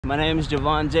My name is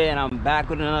Javon J and I'm back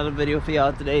with another video for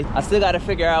y'all today. I still got to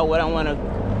figure out what I want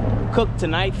to cook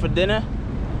tonight for dinner.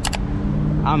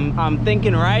 I'm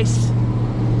thinking rice.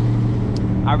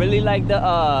 I really like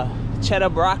the cheddar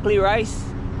broccoli rice.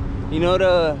 You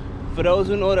know, for those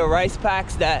who know the rice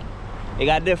packs that they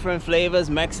got different flavors,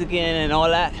 Mexican and all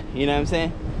that, you know what I'm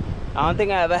saying? I don't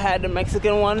think I ever had the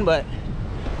Mexican one, but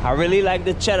I really like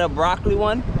the cheddar broccoli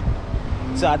one.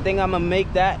 So I think I'm gonna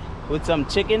make that with some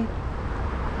chicken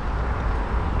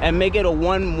and make it a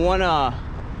one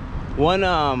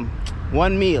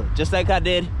meal, just like I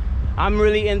did. I'm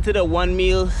really into the one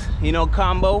meals, you know,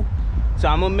 combo. So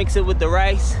I'm gonna mix it with the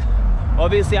rice.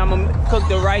 Obviously I'm gonna cook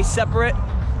the rice separate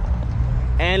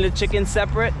and the chicken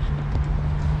separate.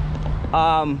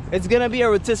 It's gonna be a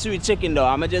rotisserie chicken though.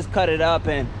 I'm gonna just cut it up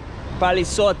and probably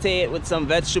saute it with some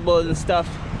vegetables and stuff,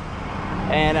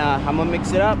 and I'm gonna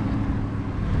mix it up.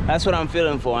 That's what I'm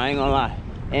feeling for, I ain't gonna lie.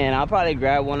 And I'll probably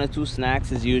grab 1 or 2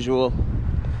 snacks as usual.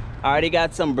 I already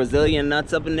got some Brazilian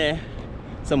nuts up in there,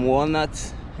 some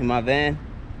walnuts in my van,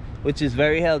 which is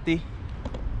very healthy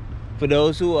for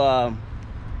those who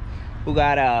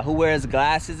wears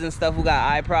glasses and stuff, who got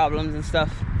eye problems and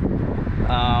stuff.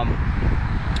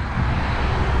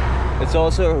 It's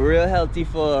also real healthy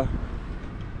for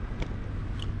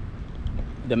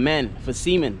the men, for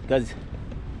semen, because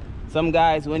some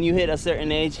guys, when you hit a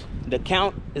certain age, the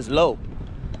count is low.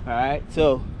 All right,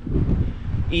 so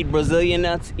eat Brazilian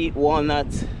nuts, eat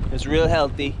walnuts. It's real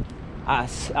healthy. I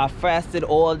fasted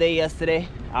all day yesterday.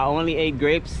 I only ate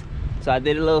grapes, so I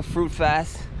did a little fruit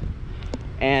fast,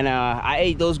 and I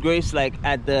ate those grapes like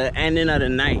at the ending of the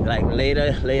night, like later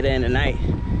in the night.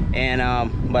 And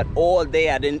but all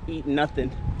day I didn't eat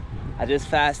nothing. I just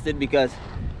fasted because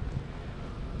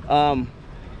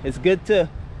it's good to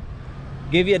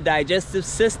give your digestive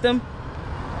system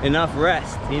enough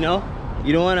rest, you know.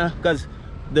 You don't wanna, cause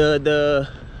the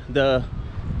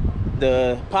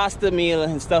pasta meal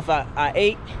and stuff I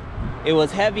ate, it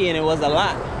was heavy and it was a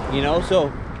lot, you know.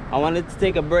 So I wanted to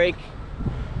take a break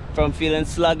from feeling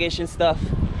sluggish and stuff.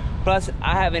 Plus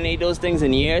I haven't ate those things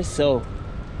in years, so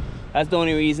that's the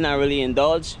only reason I really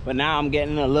indulged. But now I'm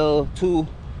getting a little too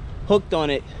hooked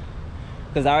on it,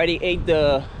 because I already ate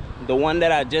the one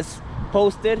that I just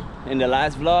posted in the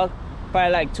last vlog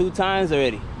probably like 2 times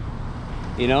already,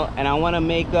 you know. And I want to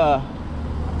make the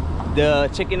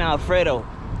chicken Alfredo,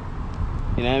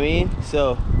 you know what I mean?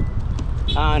 So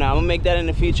I don't know, I'm gonna make that in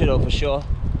the future though, for sure,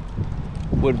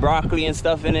 with broccoli and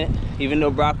stuff in it. Even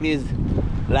though broccoli is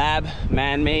lab,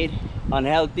 man-made,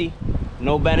 unhealthy,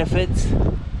 no benefits,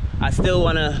 I still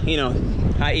wanna, you know,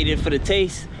 I eat it for the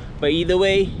taste. But either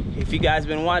way, if you guys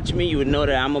been watching me, you would know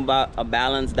that I'm about a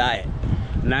balanced diet.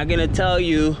 I'm not gonna tell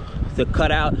you to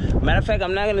cut out. Matter of fact,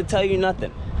 I'm not gonna tell you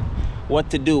nothing what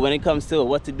to do when it comes to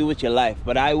what to do with your life.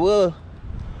 But I will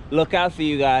look out for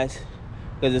you guys,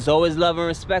 because it's always love and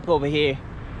respect over here.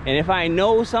 And if I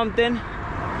know something,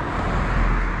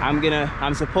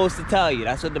 I'm supposed to tell you.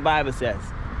 That's what the Bible says.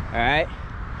 All right.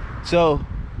 So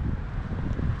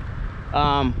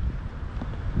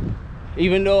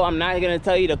even though I'm not gonna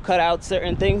tell you to cut out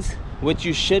certain things, which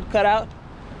you should cut out,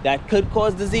 that could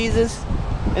cause diseases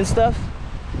and stuff,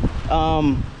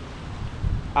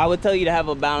 I would tell you to have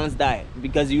a balanced diet,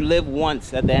 because you live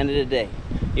once. At the end of the day,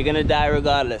 you're gonna die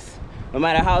regardless. No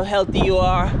matter how healthy you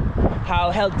are,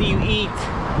 how healthy you eat,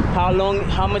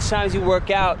 how much times you work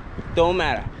out, don't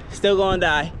matter. Still gonna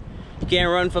die. You can't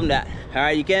run from that. All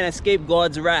right, you can't escape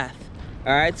God's wrath.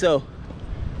 All right, so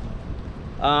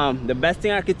the best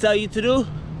thing I could tell you to do,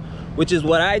 which is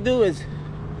what I do, is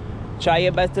try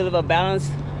your best to live a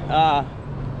balanced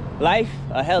life,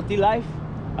 a healthy life,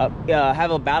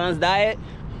 have a balanced diet.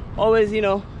 Always, you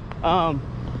know,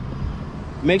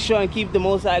 make sure and keep the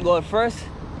Most High God first,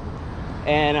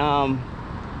 and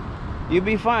you'll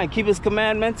be fine. Keep His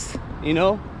commandments, you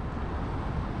know,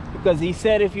 because He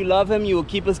said if you love Him, you will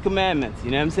keep His commandments.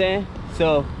 You know what I'm saying?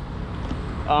 So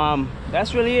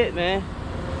that's really it, man.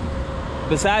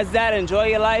 Besides that, enjoy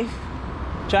your life.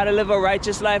 Try to live a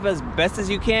righteous life as best as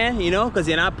you can, you know, because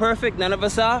you're not perfect. None of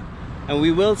us are, and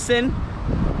we will sin.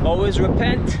 Always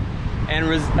repent and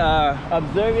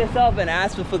observe yourself and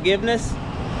ask for forgiveness,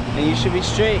 and you should be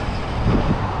straight.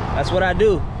 That's what I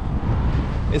do.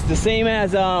 It's the same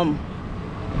as I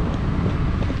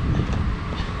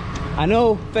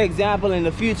know, for example, in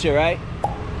the future, right?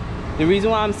 The reason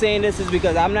why I'm saying this is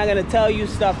because I'm not gonna tell you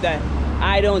stuff that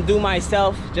I don't do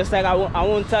myself. Just like I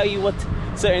won't tell you what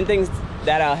certain things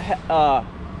that I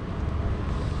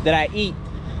eat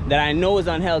that I know is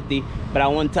unhealthy, but I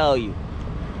won't tell you.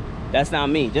 That's not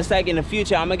me. Just like in the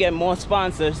future, I'm gonna get more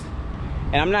sponsors,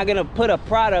 and I'm not gonna put a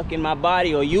product in my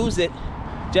body or use it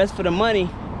just for the money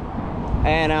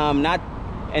and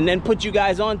and then put you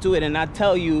guys onto it and not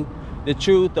tell you the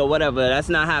truth or whatever. That's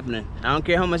not happening. I don't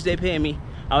care how much they pay me.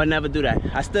 I would never do that.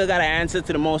 I still gotta answer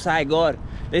to the Most High God.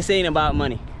 This ain't about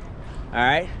money. All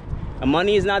right? And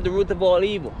money is not the root of all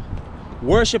evil.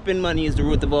 Worshiping money is the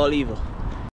root of all evil.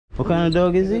 What kind of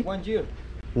dog is he? 1 year.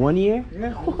 1 year?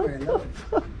 Yeah. What the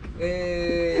fuck?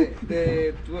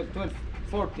 The 12,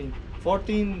 14.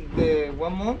 14 the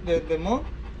 1 month, the month,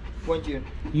 1 year.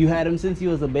 You had him since he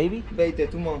was a baby?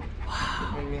 2 months.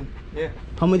 Wow. I mean, yeah.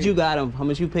 How much you got him? How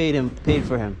much you paid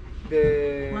for him? A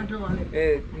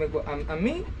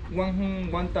me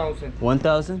 1,000.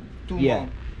 1,000? 2 Yeah.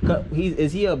 months.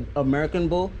 Is he a American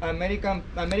bull?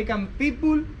 American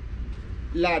people,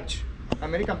 large.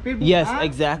 American people. Yes,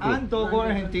 exactly. And Togo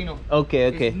Argentino. Okay,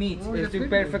 okay. It's meat. It's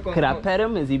perfect. Could I pet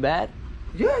him? Is he bad?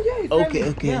 Yeah, it's okay,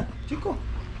 friendly. okay. Yeah, chico.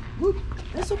 Look,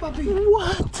 eso papi.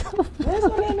 What? Eso,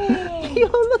 nene. Yo,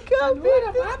 look how big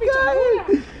this guy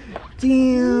is.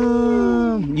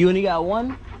 Damn. You only got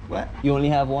one? What? You only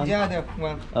have one? Yeah, the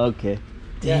one. Okay.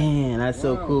 Yeah. Damn, that's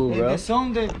so cool, bro. The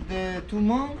son, the 2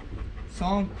 months,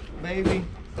 son, baby,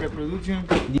 reproduction.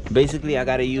 Basically, I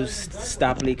gotta use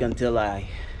stop leak until I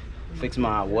fix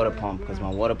my water pump, because my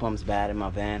water pump's bad in my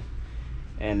van.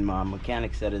 And my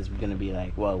mechanic said it's gonna be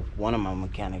like, well, one of my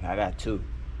mechanic, I got 2.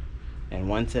 And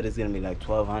one said it's gonna be like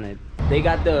 1,200. They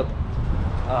got the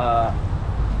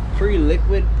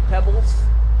pre-liquid pebbles,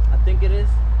 I think it is.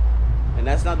 And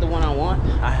that's not the one I want.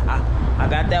 I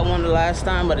got that one the last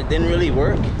time, but it didn't really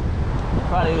work.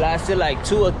 Probably lasted like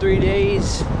 2 or 3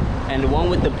 days. And the one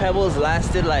with the pebbles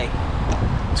lasted like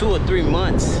 2 or 3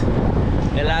 months.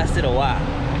 It lasted a while.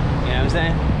 You know what I'm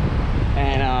saying?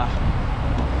 And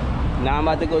now I'm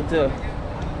about to go to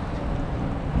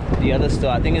the other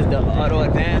store. I think it's the Auto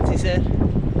Advance, he said.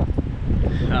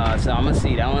 So I'm gonna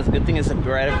see. That one's a good thing. It's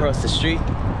right across the street.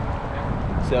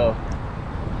 So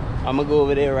I'm gonna go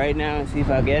over there right now and see if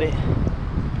I get it.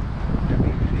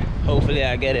 Hopefully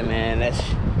I get it, man.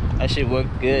 That should work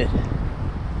good.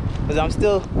 Cause I'm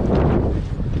still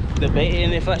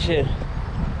debating if I should.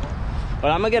 But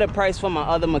I'm gonna get a price from my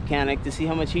other mechanic to see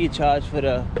how much he charged for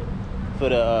the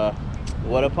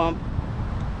water pump.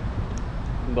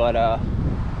 But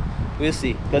we'll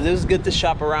see. Cause it was good to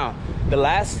shop around. The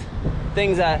last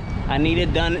things I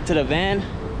needed done to the van,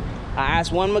 I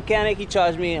asked one mechanic, he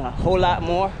charged me a whole lot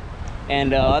more.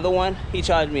 And the other one, he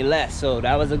charged me less. So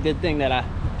that was a good thing that I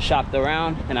shopped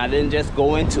around and I didn't just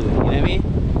go into it, you know what I mean?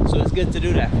 So it's good to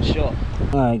do that for sure.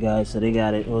 Alright guys, so they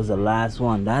got it. It was the last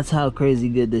one. That's how crazy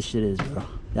good this shit is, bro.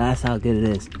 That's how good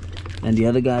it is. And the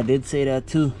other guy did say that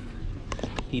too.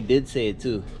 He did say it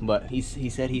too. But he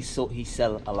said he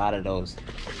sell a lot of those.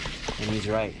 And he's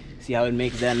right. See how it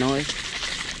makes that noise?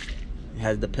 It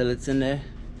has the pellets in there.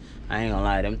 I ain't gonna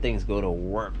lie, them things go to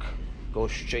work. Go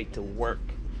straight to work.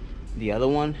 The other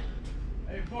one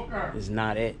is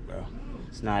not it, bro.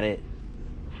 It's not it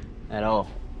at all.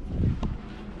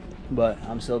 But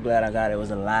I'm so glad I got it. It was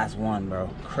the last one, bro.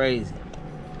 Crazy.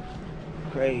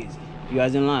 Crazy. You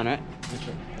guys in line, right?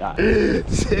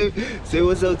 Say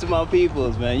what's up to my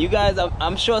peoples, man. You guys,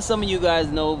 I'm sure some of you guys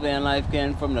know VanLife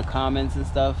Ken from the comments and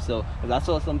stuff. So, cause I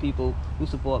saw some people who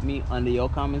support me under your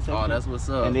comment section. Oh, that's what's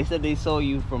up. And they said they saw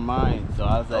you from mine. So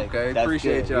I was like, okay, that's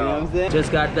appreciate y'all. You know what I'm saying?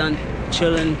 Just got done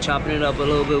chilling, chopping it up a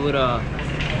little bit with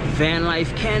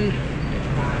VanLife Ken. You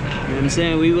know what I'm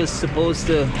saying? We was supposed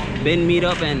to been meet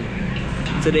up, and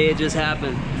today it just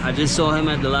happened. I just saw him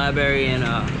at the library, and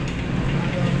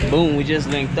boom, we just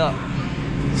linked up.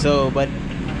 So, but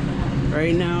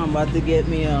right now I'm about to get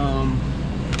me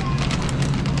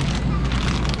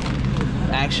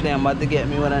actually I'm about to get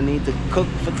me what I need to cook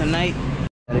for tonight.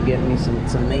 Gotta get me some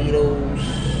tomatoes.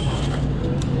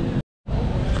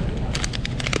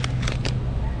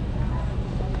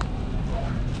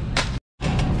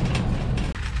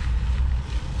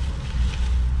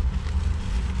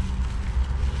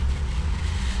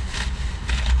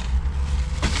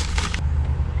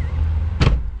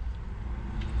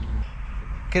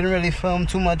 Couldn't really film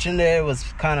too much in there. It was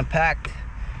kind of packed.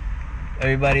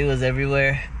 Everybody was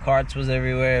everywhere. Carts was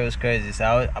everywhere. It was crazy.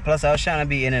 So plus I was trying to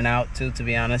be in and out too, to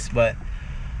be honest. But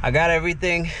I got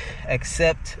everything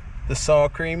except the sour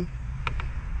cream.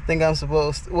 I think I'm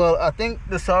supposed to, well, I think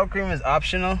the sour cream is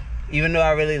optional, even though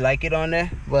I really like it on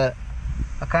there. But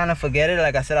I kind of forget it.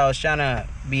 Like I said, I was trying to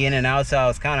be in and out, so I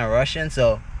was kind of rushing.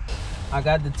 So I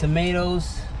got the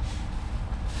tomatoes,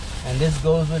 and this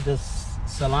goes with the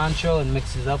cilantro and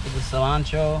mixes up with the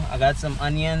cilantro. I got some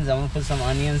onions. I'm gonna put some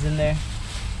onions in there.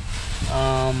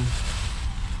 I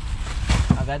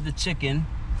got the chicken,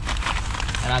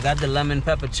 and I got the lemon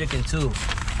pepper chicken too,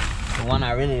 the one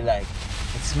I really like.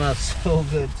 It smells so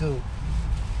good too.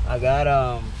 I got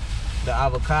the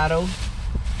avocado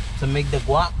to make the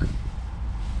guac. You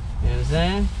know what I'm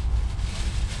saying?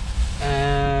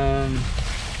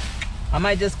 I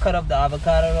might just cut up the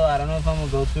avocado though. I don't know if I'm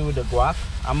gonna go through with the guac.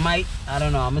 I might. I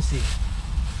don't know. I'm gonna see.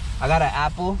 I got an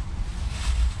apple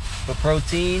for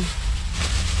protein.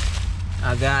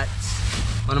 I got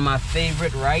one of my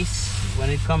favorite rice when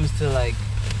it comes to like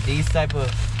these type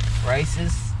of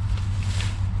rices.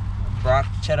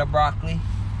 Cheddar broccoli.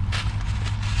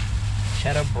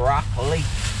 Cheddar broccoli.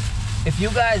 If you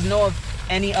guys know of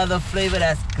any other flavor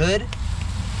that's good,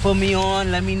 put me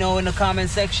on. Let me know in the comment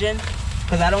section.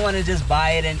 Because I don't want to just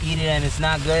buy it and eat it and it's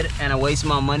not good and I waste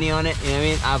my money on it. You know what I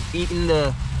mean? I've eaten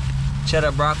the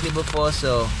cheddar broccoli before,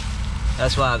 so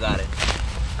that's why I got it.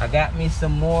 I got me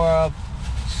some more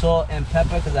salt and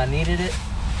pepper because I needed it.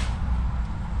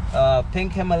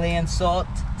 Pink Himalayan salt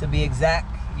to be exact.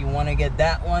 You want to get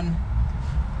that one.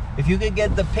 If you could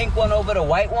get the pink one over the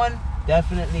white one,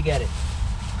 definitely get it.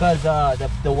 Because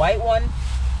the white one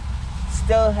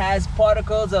still has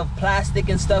particles of plastic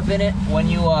and stuff in it when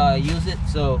you use it,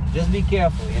 so just be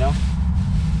careful, you know.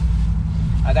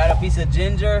 I got a piece of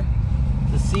ginger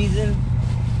to season.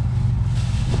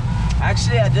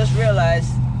 Actually, I just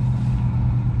realized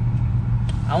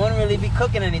I won't really be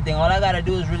cooking anything. All I gotta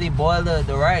do is really boil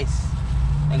the rice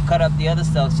and cut up the other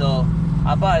stuff, so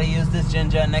I'll probably use this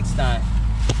ginger next time.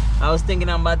 I was thinking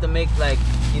I'm about to make like,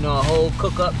 you know, a whole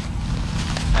cook up.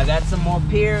 I got some more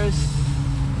pears.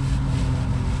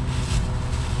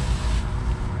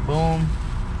 Boom.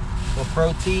 For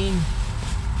protein.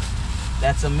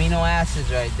 That's amino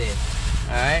acids right there.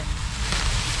 Alright.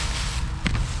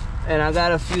 And I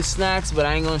got a few snacks, but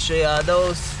I ain't gonna show y'all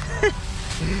those.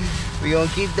 We gonna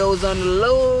keep those on the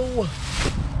low,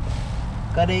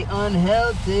 cause they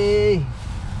unhealthy.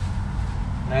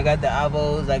 And I got the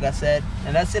avos, like I said.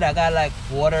 And that's it. I got like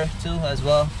water too as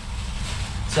well.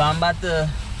 So I'm about to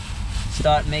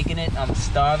start making it. I'm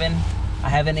starving. I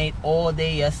haven't ate all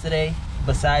day yesterday,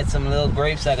 besides some little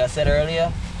grapes like I said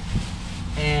earlier.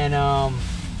 And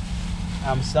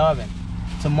I'm starving.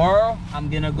 Tomorrow I'm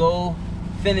gonna go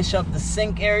finish up the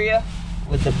sink area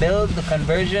with the build, the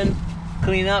conversion,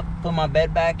 clean up, put my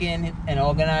bed back in and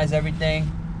organize everything.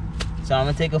 So I'm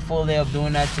gonna take a full day of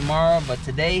doing that tomorrow, but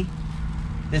today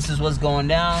this is what's going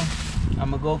down.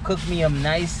 I'm gonna go cook me a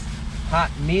nice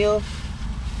hot meal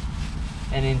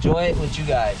and enjoy it with you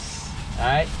guys. All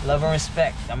right, love and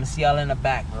respect. I'm gonna see y'all in the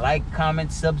back. Like,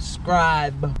 comment,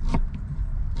 subscribe.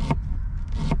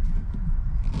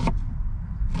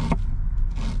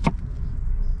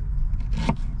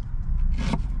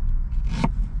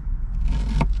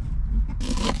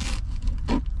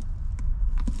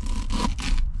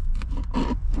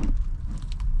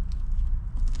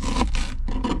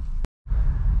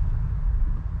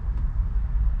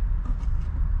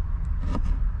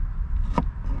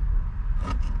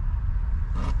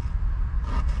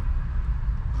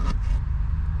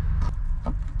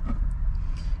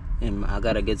 And I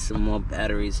gotta get some more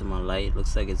batteries in my light.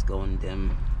 Looks like it's going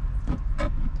dim,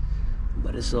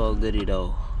 but it's all goody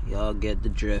though. Y'all get the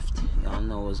drift. Y'all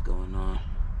know what's going on.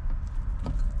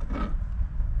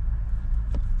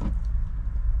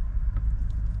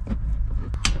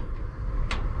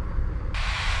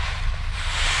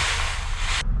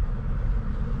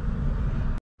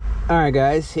 Alright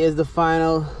guys, here's the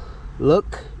final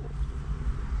look.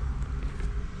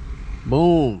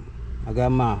 Boom. I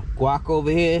got my guac over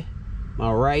here,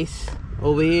 my rice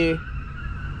over here,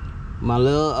 my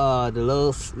little the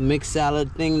little mixed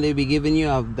salad thing they be giving you.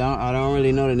 I don't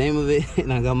really know the name of it.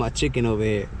 And I got my chicken over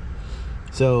here.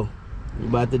 So we're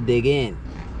about to dig in.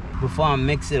 Before I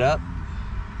mix it up,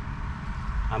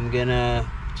 I'm gonna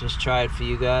just try it for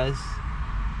you guys.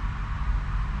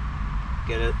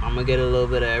 I'm gonna get a little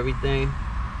bit of everything.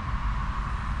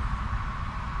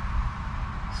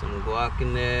 Some guac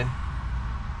in there.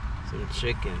 Some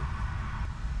chicken.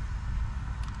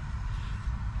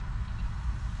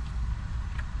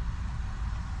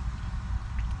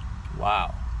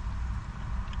 Wow.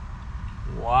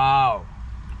 Wow.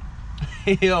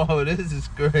 Yo, this is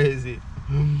crazy.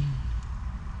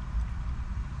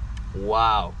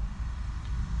 Wow.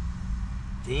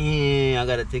 Damn, I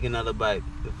gotta take another bite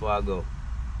before I go.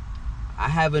 I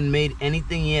haven't made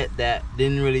anything yet that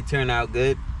didn't really turn out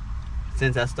good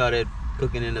since I started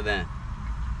cooking in the van.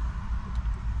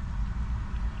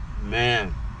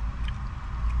 Man,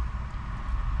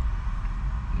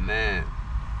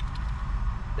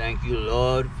 thank you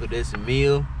Lord for this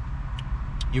meal.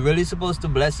 You're really supposed to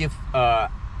bless your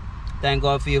thank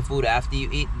God for your food after you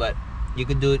eat, but you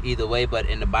could do it either way. But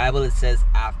in the Bible it says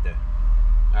after.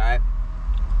 All right,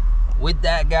 with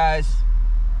that, guys,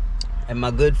 and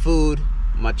my good food,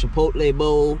 my Chipotle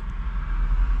bowl,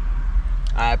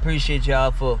 I appreciate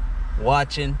y'all for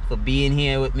watching, for being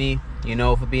here with me, you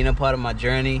know, for being a part of my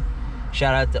journey.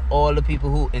 Shout out to all the people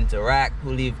who interact,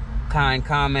 who leave kind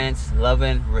comments. Love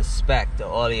and respect to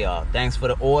all of y'all. Thanks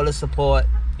for all the support.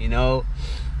 You know,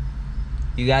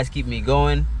 you guys keep me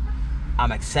going.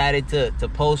 I'm excited to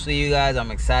post for you guys.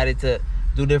 I'm excited to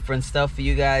do different stuff for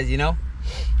you guys, you know.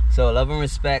 So love and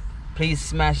respect. Please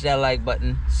smash that like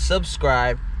button,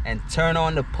 subscribe, and turn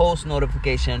on the post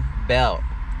notification bell.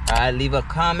 All right, leave a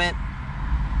comment,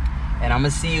 and I'm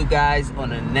gonna see you guys on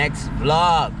the next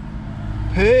vlog.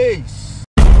 Peace.